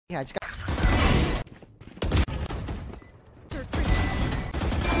Yeah, I just got.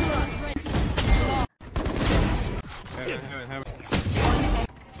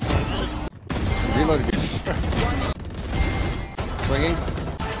 Reloading this. Swinging.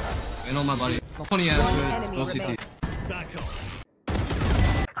 And on my body. 20 ass. Go CT.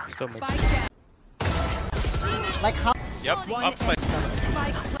 Still making. Like how? Yep, up play.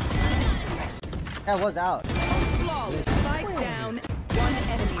 That was out. Spike down. One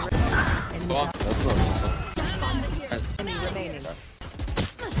enemy remaining. That's not Enemy remaining.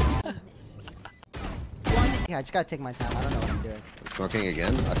 Yeah, I just gotta take my time. I don't know what I'm doing. Smoking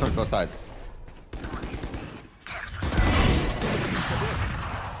again? I smoked both sides.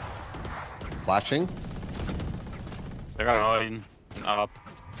 Flashing. They're going up.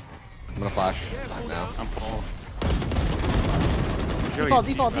 I'm gonna flash now. I'm full. Default.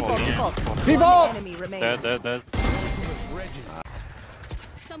 Default! Enemy remaining. Dead.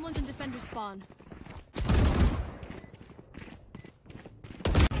 Someone's in defender spawn.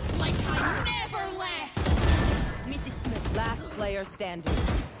 Like I never left. Meet the Smith. Last player standing.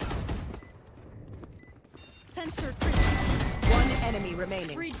 Sensor trigger. One enemy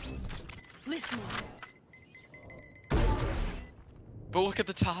remaining. Read. Listen. But look at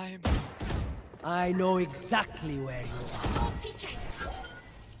the time. I know exactly where you are.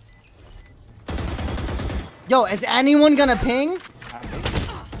 Yo, is anyone gonna ping?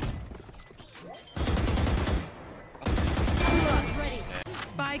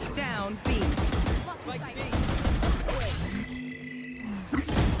 Spike down. B. Spike's B.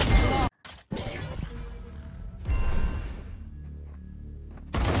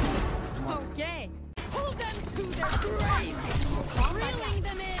 Okay. Pull them to their grave. Reeling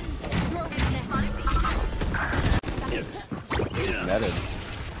them in. He's netted.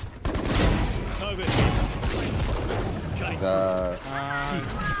 He's, One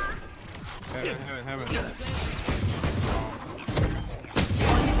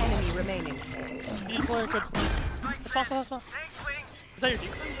enemy remaining.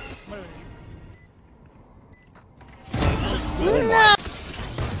 No!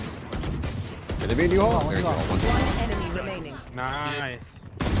 Did they be in you all? There you go. One enemy remaining. Nice.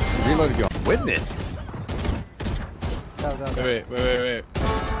 Reloaded you all. Win this! Go. Wait.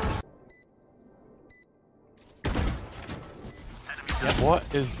 What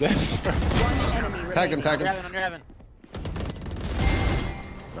is this? One enemy remaining. Tag him. Heaven.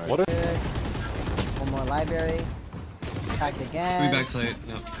 Nice. What? One more library. Tagged 3 again. backside.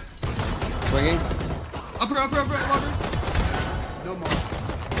 No. Swinging. Upper, water. No more.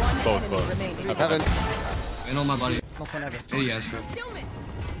 One enemy remaining. Heaven. And on my body. No one ever. 80 Astro.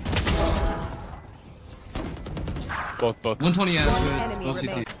 Both. 120 One Astro. enemy Go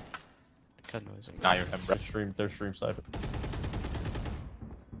remaining. CT. Nah, you're him. They're stream sniper.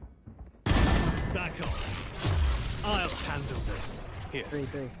 Back up. I'll handle this. Here. 3.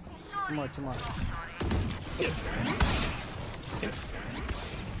 Two more.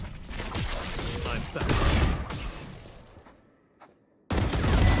 I'm back.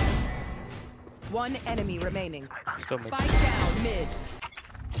 One enemy remaining. Still Spike down mid.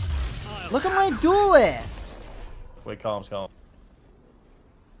 Look at my duelist. Wait, calm. Pew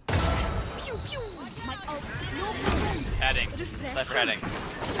pew. My ult. No problem. Heading. Left heading.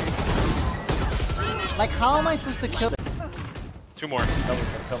 Like, how am I supposed to kill? 2 more.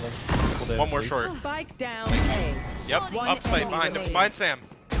 Coming. One more short. Spike down A. Yep. One Up play. enemy Behind him. remaining. Behind Sam.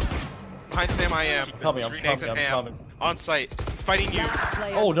 Behind Sam I am. Coming, I'm Grenades and coming, I'm ham. coming. On site. Fighting you. Last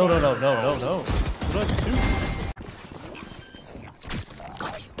player Oh, no. standing. What did I do?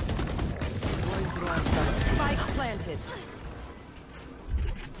 Spike planted.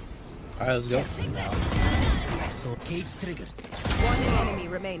 Alright, let's go. So cage triggered. One enemy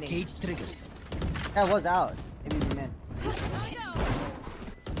remaining. Cage triggered. That was out. Maybe you in.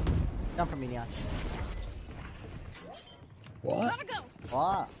 Jump for me, Neon. What? Gotta go.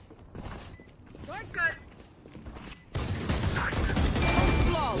 Wow. We're good.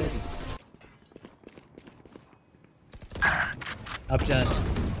 Flawless. Up, Jen.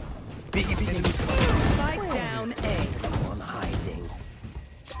 Biggie. Spike down A. On hiding.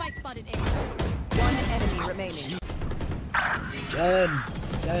 Spike spotted A. One enemy remaining. Jen.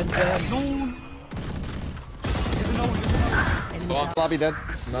 Lobby dead.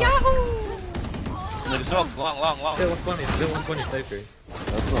 No. Look, smokes. Long. 120, safe here.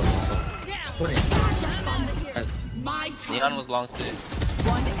 That's not. Down. 20. My turn. Neon was long city.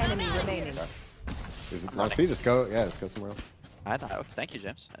 One enemy remaining. Is it not? See, just go somewhere else. I thought. Thank you,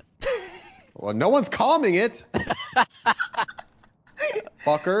 James. Well, no one's calming it.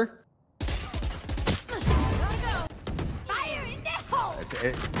 Fucker. Gotta go. Fire in the hole. It's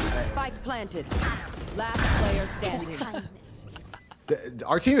Spike planted. Last player standing.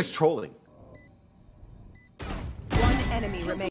 Our team is trolling. One enemy remaining.